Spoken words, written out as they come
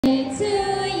To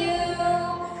you,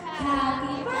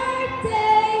 happy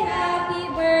birthday, happy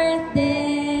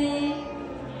birthday,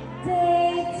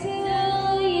 day to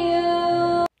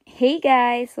you. Hey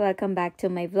guys! Welcome back to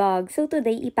my vlog. So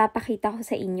today, ipapakita ko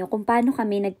sa inyo kung paano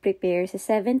kami nag-prepare sa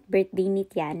 7th birthday ni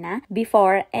Tiana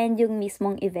before and yung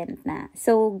mismong event na.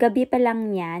 So gabi pa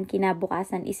lang yan,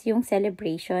 kinabukasan is yung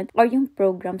celebration or yung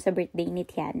program sa birthday ni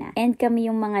Tiana. And kami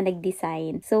yung mga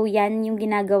nag-design. So yan yung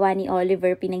ginagawa ni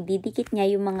Oliver, pinagdidikit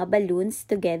niya yung mga balloons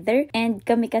together. And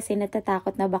kami kasi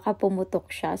natatakot na baka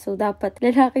pumutok siya. So dapat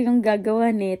lalaki yung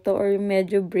gagawa nito or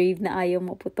medyo brave na ayaw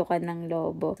maputukan ng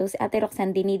lobo. So si Ate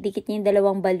Roxanne, dinidikit niya yung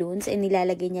dalawang balloons and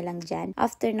nilalagay niya lang dyan.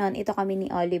 After nun, ito kami ni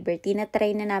Oliver,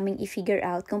 tinatry na namin i-figure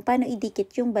out kung paano idikit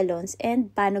yung balloons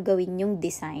and paano gawin yung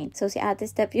design. So si Ate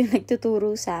Steph yung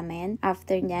nagtuturo sa amin.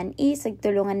 After nyan,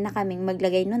 nagtulungan na kaming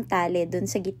maglagay ng tali dun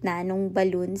sa gitna ng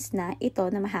balloons na ito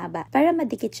na mahaba para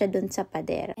madikit siya dun sa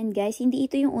pader. And guys, hindi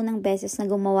ito yung unang beses na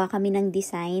gumawa kami ng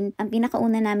design. Ang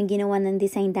pinakauna namin ginawa ng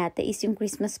design dati is yung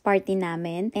Christmas party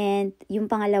namin. And yung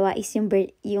pangalawa is yung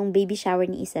baby shower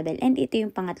ni Isabel. And ito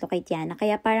yung pangatlo kay Tiana.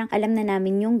 Kaya parang alam na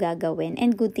namin yung gagawin.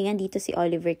 And good thing andito si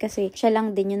Oliver kasi siya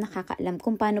lang din yung nakakaalam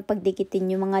kung paano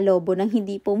pagdikitin yung mga lobo nang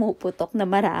hindi pumuputok na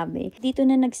marami. Dito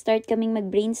na nag-start kaming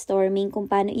mag-brainstorming kung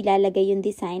paano ilalagay yung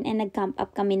design and nag-camp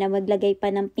up kami na maglagay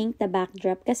pa ng pink na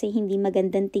backdrop kasi hindi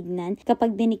magandang tignan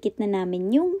kapag dinikit na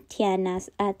namin yung Tiana's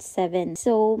at 7.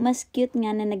 So, mas cute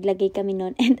nga na naglagay kami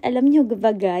nun. And alam nyo ba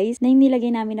guys, na yung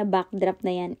nilagay namin na backdrop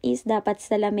na yan is dapat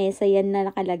sa lamesa yan na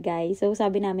nakalagay. So,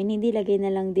 sabi namin, hindi lagay na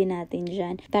lang din natin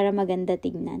dyan para maganda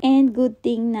tignan. And good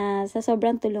thing na sa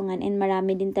sobrang tulungan and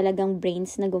marami din talagang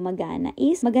brains na gumagana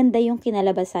is maganda yung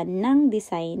kinalabasan ng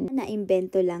design na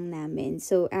imbento lang namin.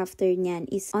 So after nyan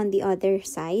is on the other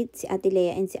side, si Ate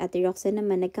Lea and si Ate Roxanne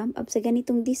naman nag-camp up sa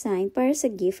ganitong design para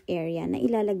sa gift area na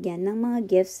ilalagyan ng mga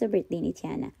gifts sa birthday ni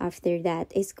Tiana. After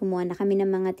that is kumuha na kami ng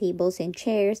mga tables and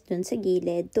chairs dun sa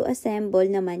gilid to assemble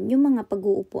naman yung mga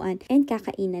pag-uupuan and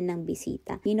kakainan ng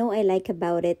bisita. You know I like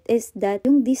about it is that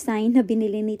yung design na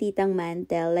binili ni Titang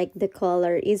Mantel, like the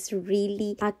color is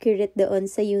really accurate doon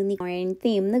sa unicorn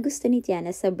theme na gusto ni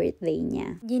Tiana sa birthday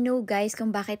niya. You know guys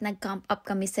kung bakit nag-camp up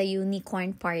kami sa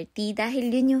unicorn party?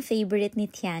 Dahil yun yung favorite ni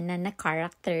Tiana na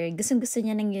character. Gustong-gusto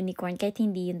niya ng unicorn kahit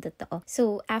hindi yun totoo.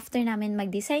 So after namin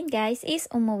mag-design guys is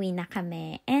umuwi na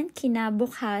kami. And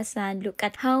kinabukasan, look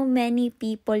at how many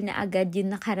people na agad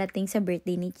yun nakarating sa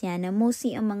birthday ni Tiana.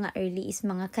 Mostly ang mga early is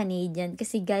mga Canadian.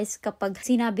 Kasi guys kapag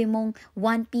sinabi mong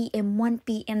 1 p.m.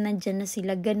 nandyan na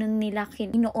sila. Ganun nila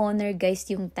ino-honor guys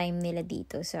yung time nila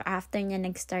dito. So after niya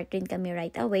nag-start rin kami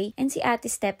right away. And si Ate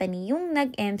Stephanie yung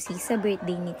nag-MC sa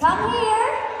birthday ni Tiana. Come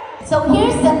here. So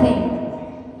here's the thing.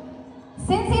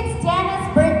 Since it's Tiana's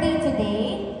birthday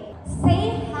today,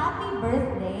 say happy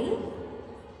birthday.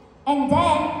 And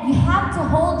then you have to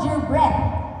hold your breath.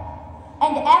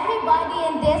 And everybody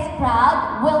in this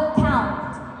crowd will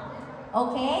count.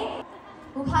 Okay?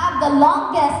 Who have the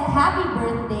longest happy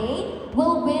birthday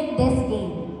will win this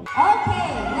game. Okay,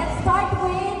 let's start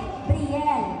with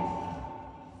Brielle.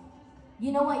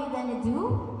 You know what you're gonna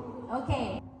do?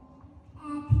 Okay.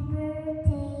 Happy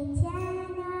birthday,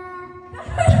 Tiana.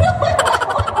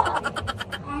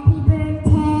 Happy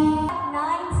birthday.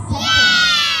 9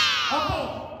 seconds. Okay,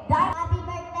 that Happy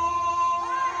birthday.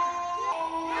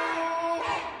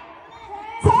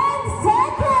 10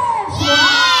 seconds.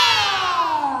 Wow.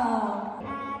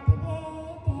 Happy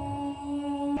birthday.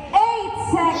 8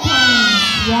 seconds.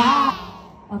 Yeah.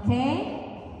 Okay.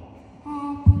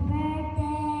 Happy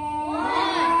birthday. 1,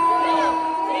 2,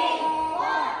 3,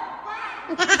 4,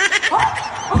 5.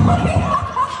 Oh my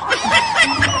God.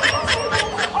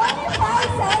 Only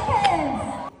 5 seconds.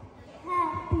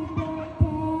 Happy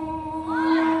birthday.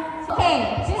 Okay,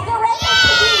 she's the record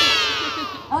to be.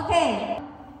 Okay.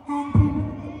 Happy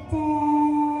birthday.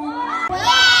 12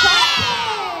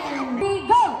 seconds. We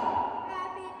go.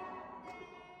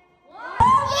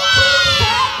 17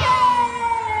 seconds.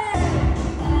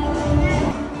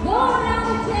 Go around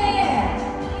the chair.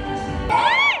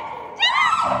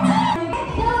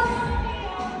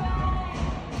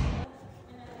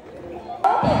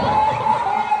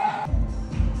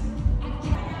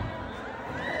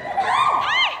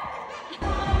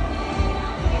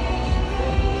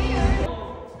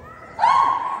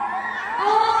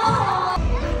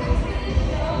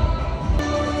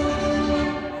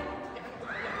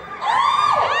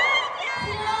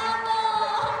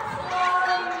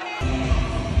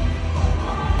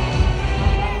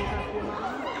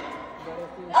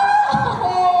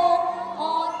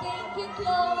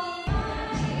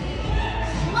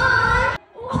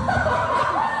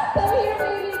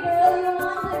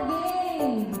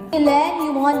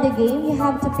 won the game, you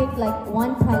have to pick like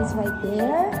one prize right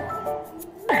there.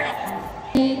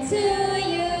 To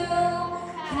you,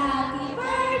 happy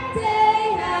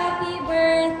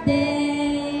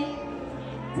birthday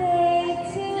day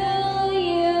to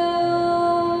you.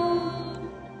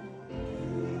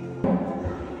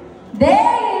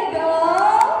 There you go.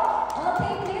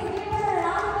 Okay, please give her a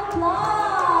round of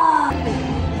applause.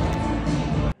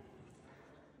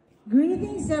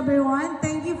 Greetings, everyone.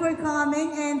 Thank you for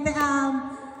coming. And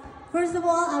first of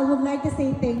all, I would like to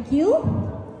say thank you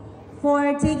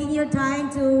for taking your time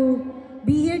to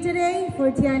be here today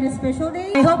for Tiana's special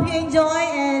day. I hope you enjoy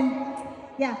and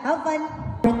yeah, have fun.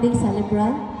 Birthday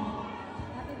celebrant.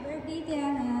 Happy birthday,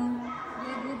 Tiana.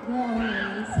 Be a good girl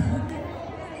always.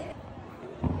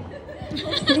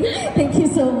 Thank you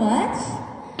so much.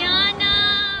 Tiana!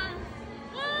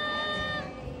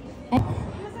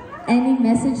 Any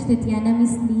message to Tiana,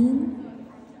 Miss Lynn?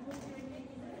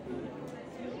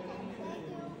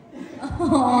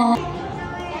 Oh.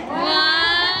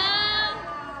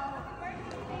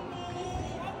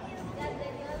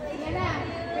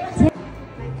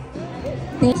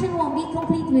 The occasion won't be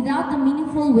complete without the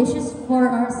meaningful wishes for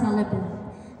our celebrant.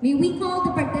 May we call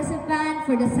the participant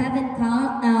for the 7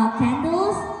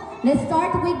 candles. Let's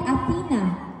start with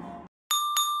Athena.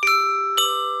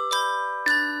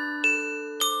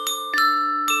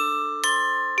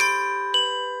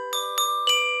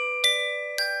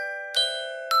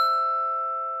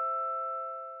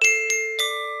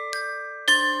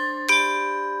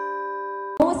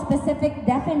 No specific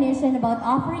definition about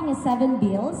offering a 7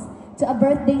 bills to a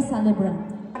birthday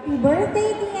celebrant. Happy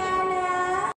birthday,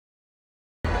 Tiana!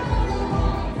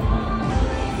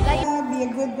 Be a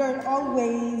good girl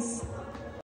always.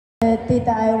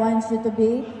 Tita, I want you to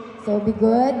be, so be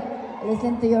good.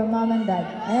 Listen to your mom and dad.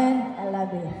 And I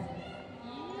love you.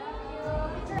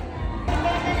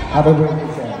 Happy birthday,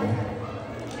 Tiana.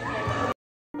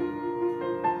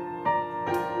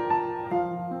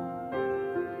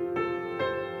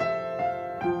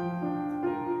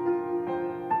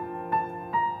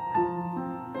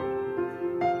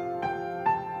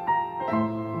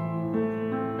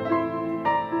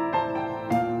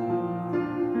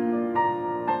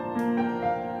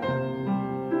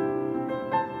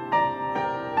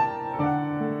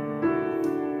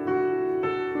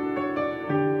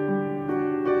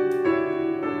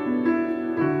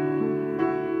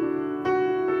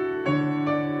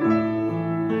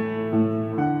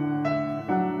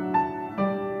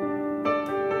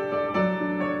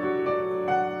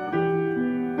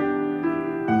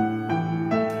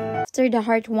 After the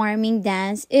heartwarming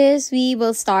dance we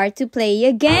will start to play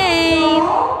a game.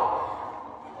 Clap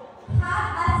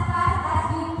as fast as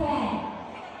you can.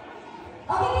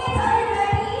 Okay, kids, are you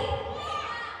ready?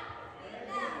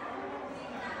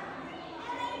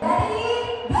 Ready?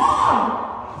 Go!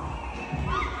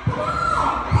 Come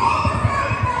on! Hold this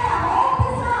up, Stella. Hold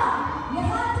this up. You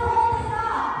have to hold this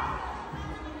up.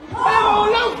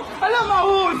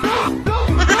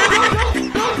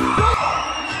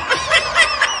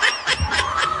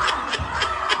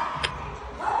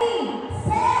 Ready,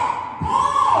 set, go!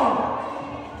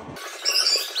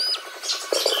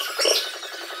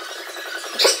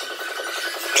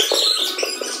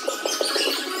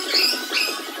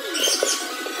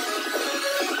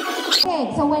 Okay,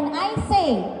 so when I say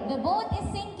the boat is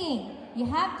sinking, you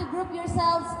have to group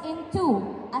yourselves into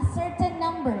a certain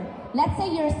number. Let's say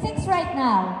you're 6 right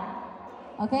now.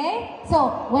 Okay?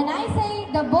 So when I say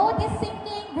the boat is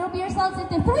sinking, group yourselves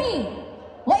into 3.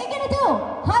 What are you gonna do?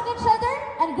 Hug each other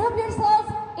and group yourselves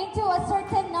into a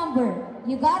certain number.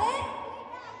 You got it?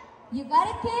 You got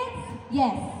it, kids?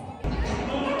 Yes.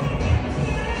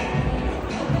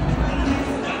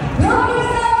 Group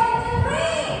yourselves into 3.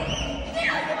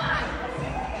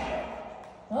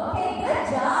 Okay, good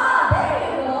job. There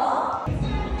you go.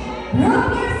 Group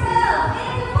yourself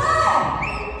into 5.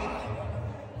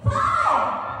 5.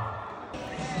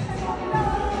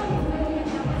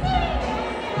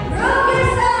 Group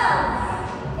yourself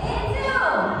into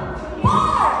 4.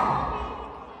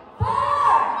 4.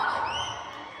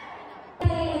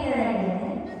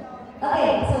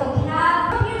 Okay, so we have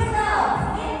group yourselves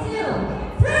into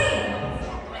 3.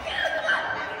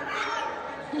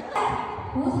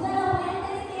 Who's gonna win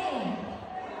this game?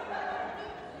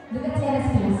 Look at Tiana's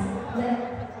face.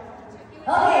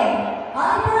 Okay,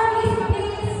 on your knees,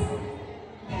 please.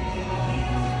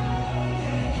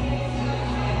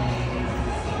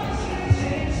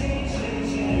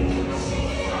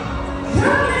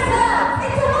 Group yourselves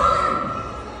into 1.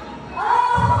 Oh,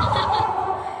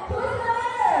 who's the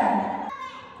winner?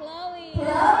 Chloe.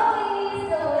 Chloe's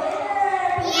the winner.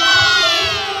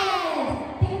 Congratulations.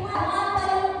 Team 1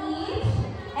 talent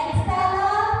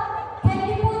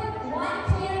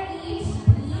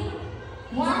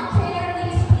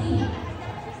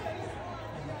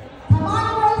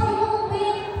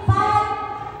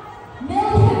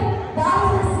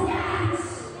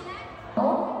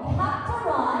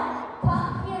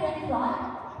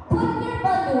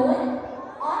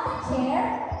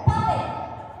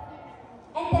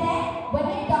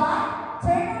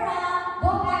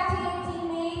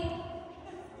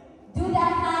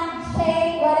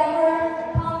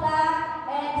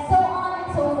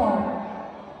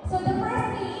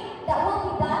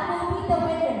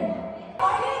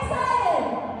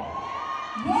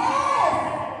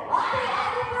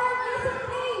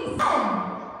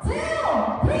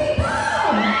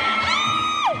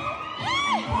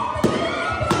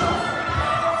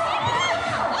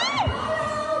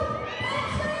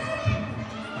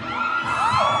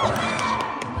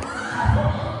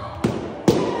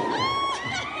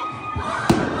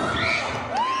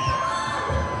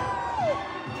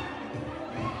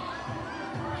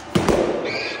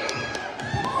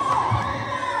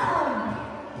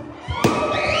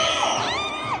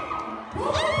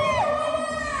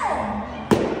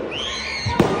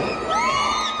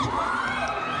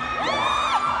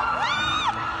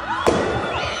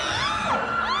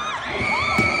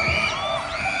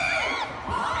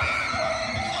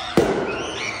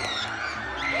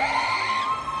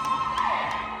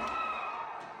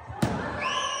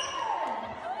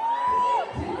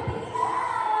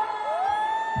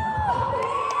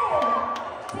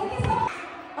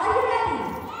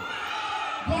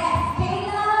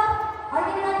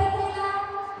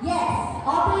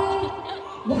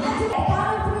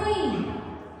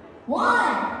 1,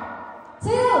 2,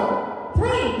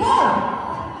 3, go!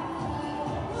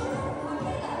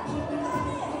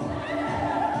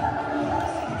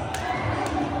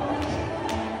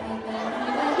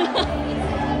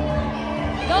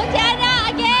 Go, Tiana!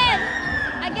 Again!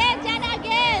 Again, Tiana,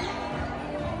 again!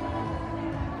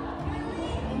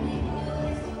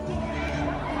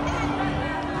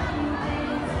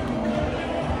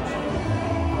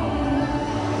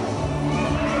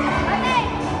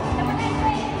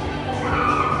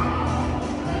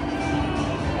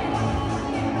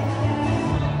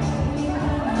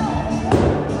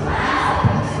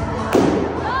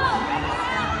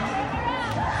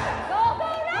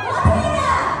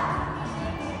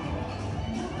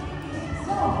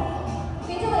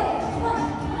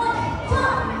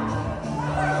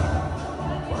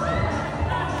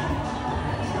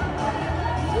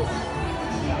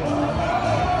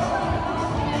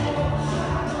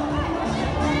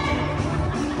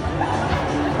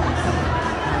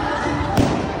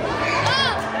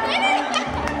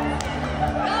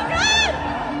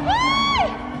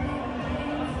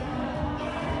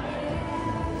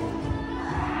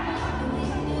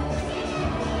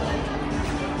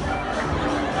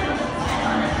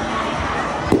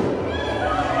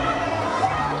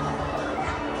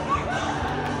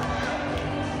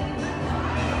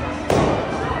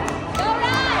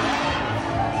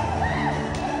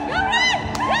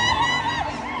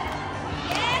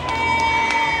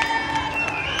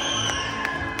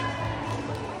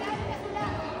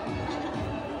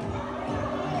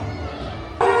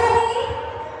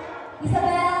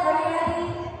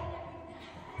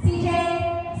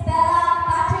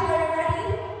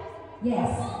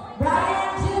 Yes. Brian,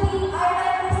 Judy,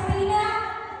 Ira, Christina,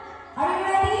 are you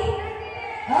ready?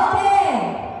 Okay.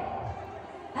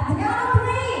 At the count of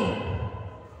 3.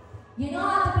 You know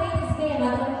how to play this game. I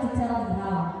don't have to tell you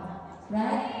how.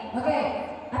 Right? Okay.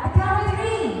 At the count of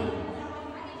 3.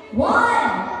 1,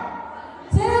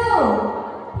 2,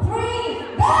 3,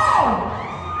 go!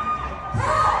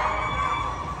 Come!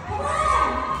 Come on! Come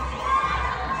on!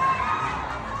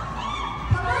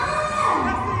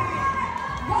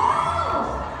 Go!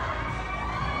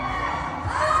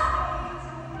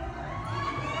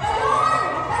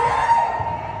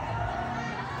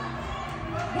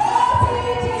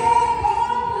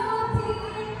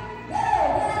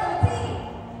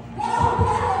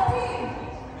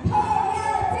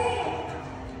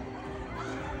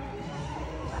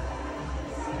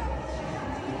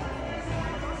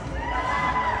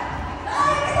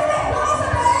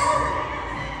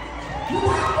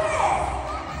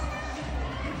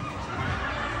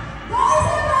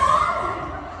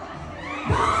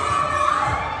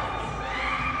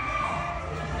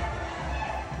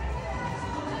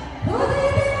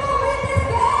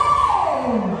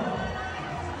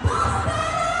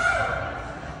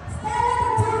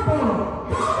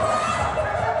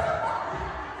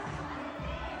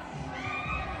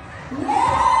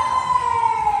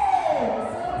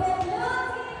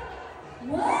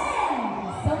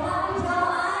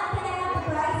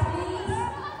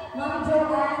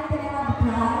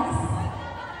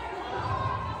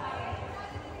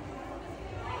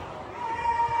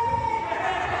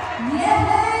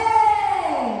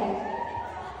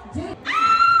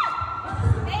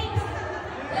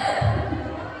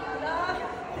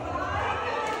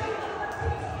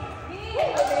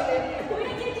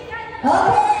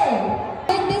 Okay,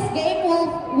 in this game we'll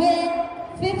win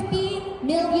 $50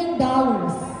 million.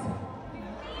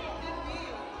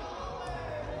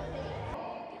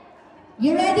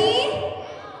 You ready?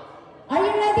 Are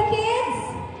you ready, kids?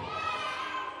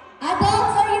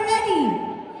 Adults, are you ready?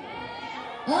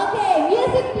 Okay,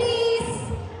 music please.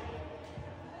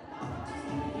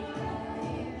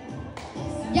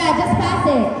 Yeah, just pass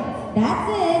it. That's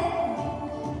it.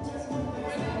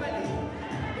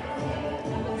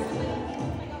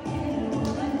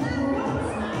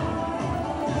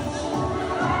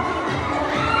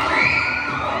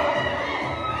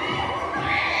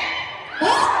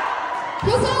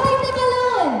 Who's holding the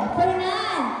balloon?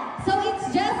 Fernan. So it's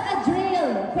just a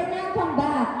drill. Fernan, come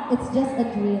back. It's just a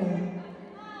drill.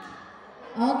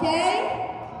 Okay?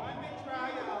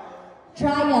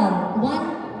 Trial.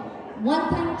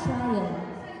 One-time trial.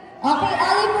 Okay,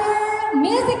 Oliver,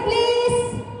 music please.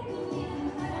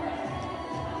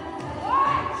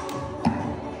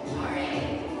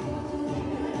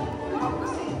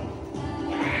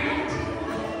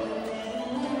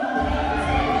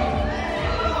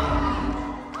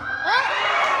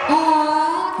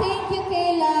 Thank you,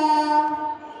 Kayla.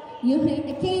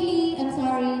 Kaylee, I'm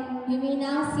sorry. You may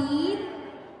now see.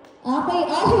 Okay,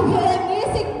 Oliver,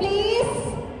 music please.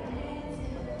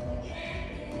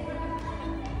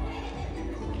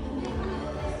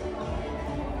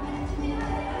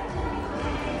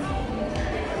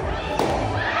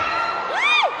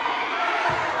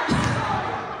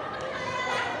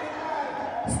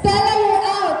 Stella, you're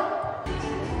out.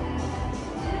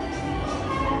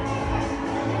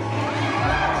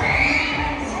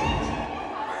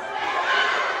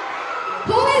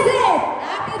 Who is it?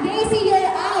 Ate Daisy, you're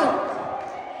out.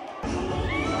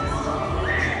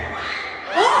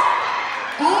 Oh,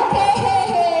 okay.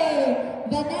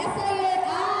 Vanessa, you're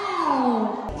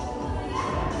out.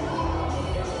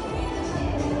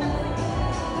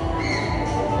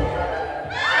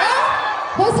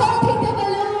 Who's holding the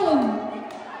balloon?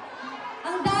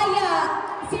 Ang daya.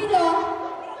 Sino?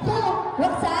 Who?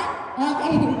 Roxanne?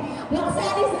 Okay.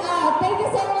 Roxanne is out. Thank you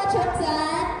so much,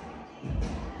 Roxanne.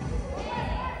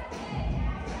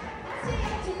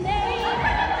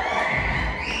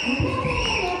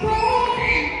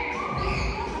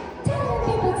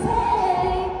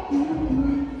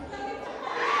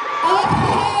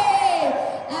 Okay.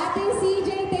 Ate CJ,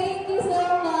 thank you so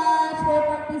much for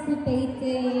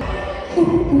participating.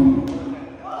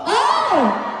 Oh!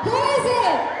 Who is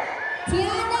it?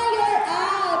 Tiana, you're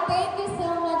out. Thank you so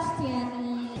much, Tiana.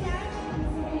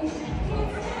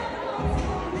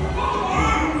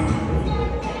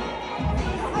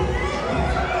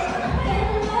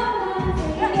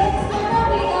 It's gonna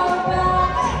be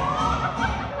alright.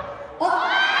 Oh!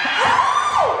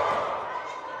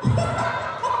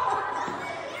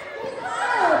 Who's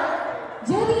out?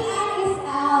 Julie Ann is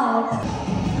out.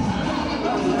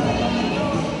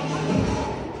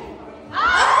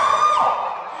 Ate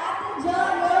Jo,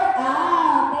 you're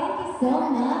out. Thank you so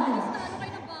much.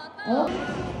 Oh.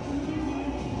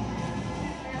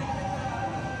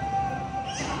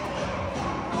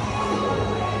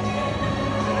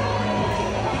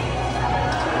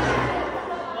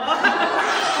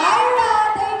 Ira,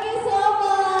 thank you so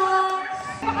much.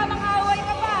 Baka makaway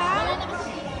ka pa, ha?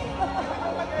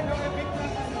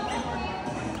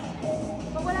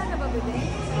 Wala na ba, bebe?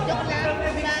 Joke lang.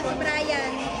 Wala si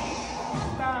Brian. Ah,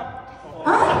 stop.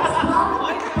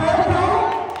 Perfect.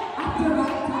 At the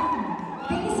right time.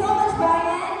 Thank you so much,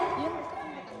 Brian.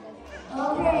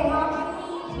 Okay, how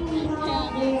many we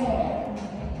have there?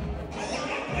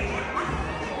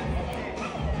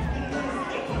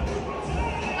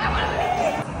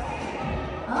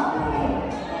 Okay,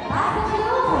 pass the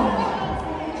balloon.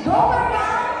 Go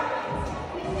Bernard.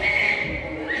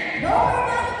 Go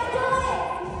Bernard, you can do it.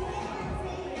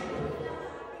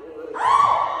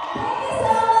 Oh, thank you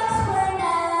so much,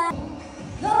 Bernard.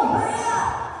 Go, hurry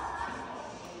up.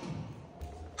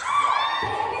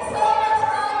 Thank you so much,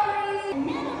 Audrey.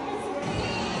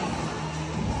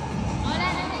 Pass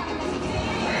it. Pass it.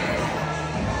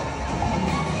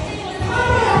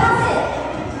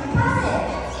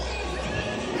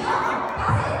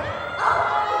 Pass it.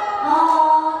 Oh,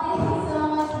 thank you so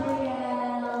much,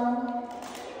 Brielle.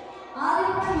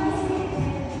 Oliver, music.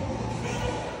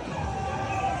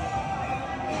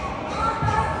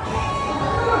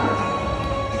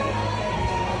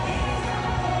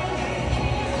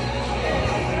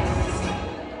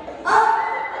 Oh,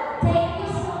 thank you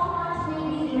so much,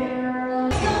 baby girl.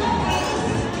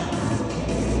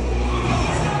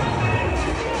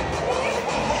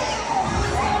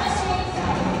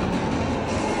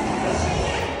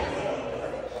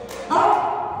 Oh,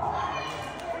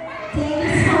 thank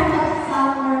you so much,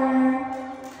 Summer.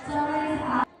 Summer is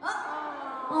out.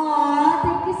 Oh,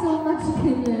 thank you so much,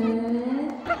 Kayla.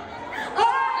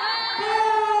 Oh,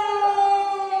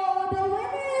 the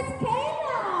winner is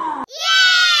Kayla.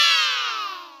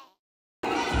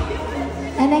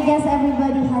 And I guess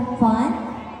everybody had fun,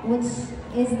 which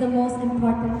is the most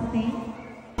important thing.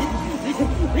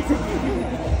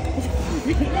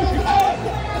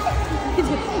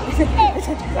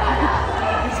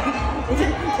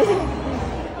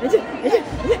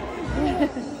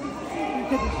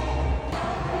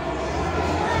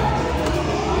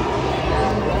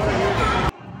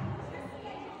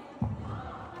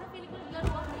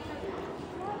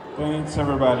 Thanks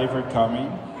everybody for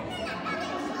coming.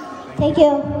 Thank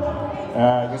you.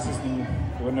 This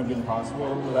wouldn't have been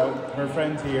possible without her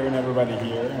friends here and everybody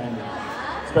here, and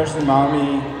especially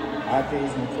mommy,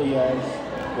 ates, and kuyas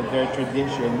with their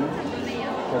tradition,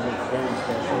 because it's very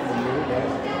special for you, yes?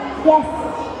 Yes.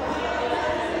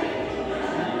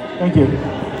 Thank you.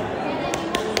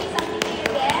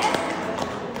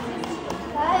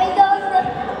 I don't know.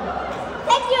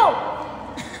 Thank you.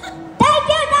 Thank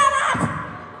you so much.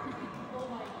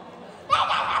 Thank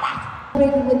you so much.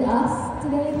 Working with us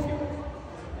today.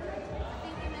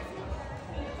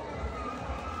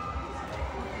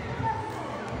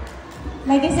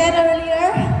 Like I said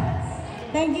earlier,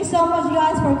 thank you so much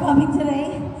guys for coming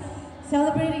today,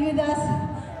 celebrating with us.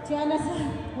 Tiana's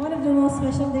one of the most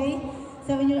special days,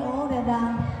 7-year-old,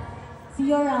 and see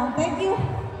you around. Thank you.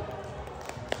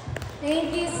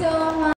 Thank you so much.